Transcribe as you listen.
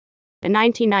In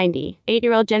 1990,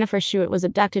 8-year-old Jennifer Schuett was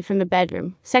abducted from the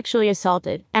bedroom, sexually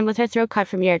assaulted, and with her throat cut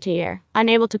from ear to ear,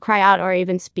 unable to cry out or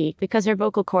even speak because her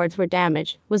vocal cords were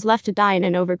damaged, was left to die in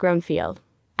an overgrown field.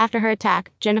 After her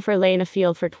attack, Jennifer lay in a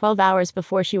field for 12 hours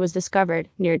before she was discovered,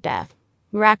 near death.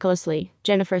 Miraculously,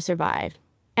 Jennifer survived.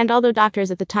 And although doctors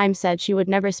at the time said she would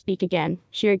never speak again,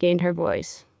 she regained her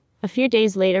voice. A few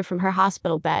days later, from her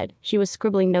hospital bed, she was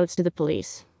scribbling notes to the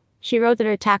police. She wrote that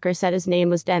her attacker said his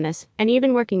name was Dennis, and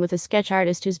even working with a sketch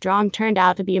artist whose drawing turned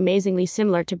out to be amazingly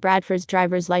similar to Bradford's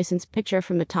driver's license picture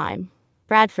from the time.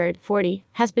 Bradford, 40,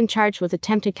 has been charged with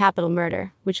attempted capital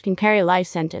murder, which can carry a life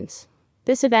sentence.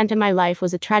 "This event in my life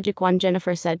was a tragic one,"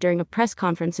 Jennifer said during a press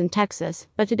conference in Texas,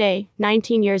 "but today,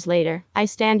 19 years later, I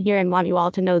stand here and want you all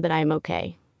to know that I am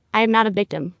okay. I am not a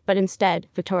victim, but instead,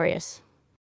 victorious."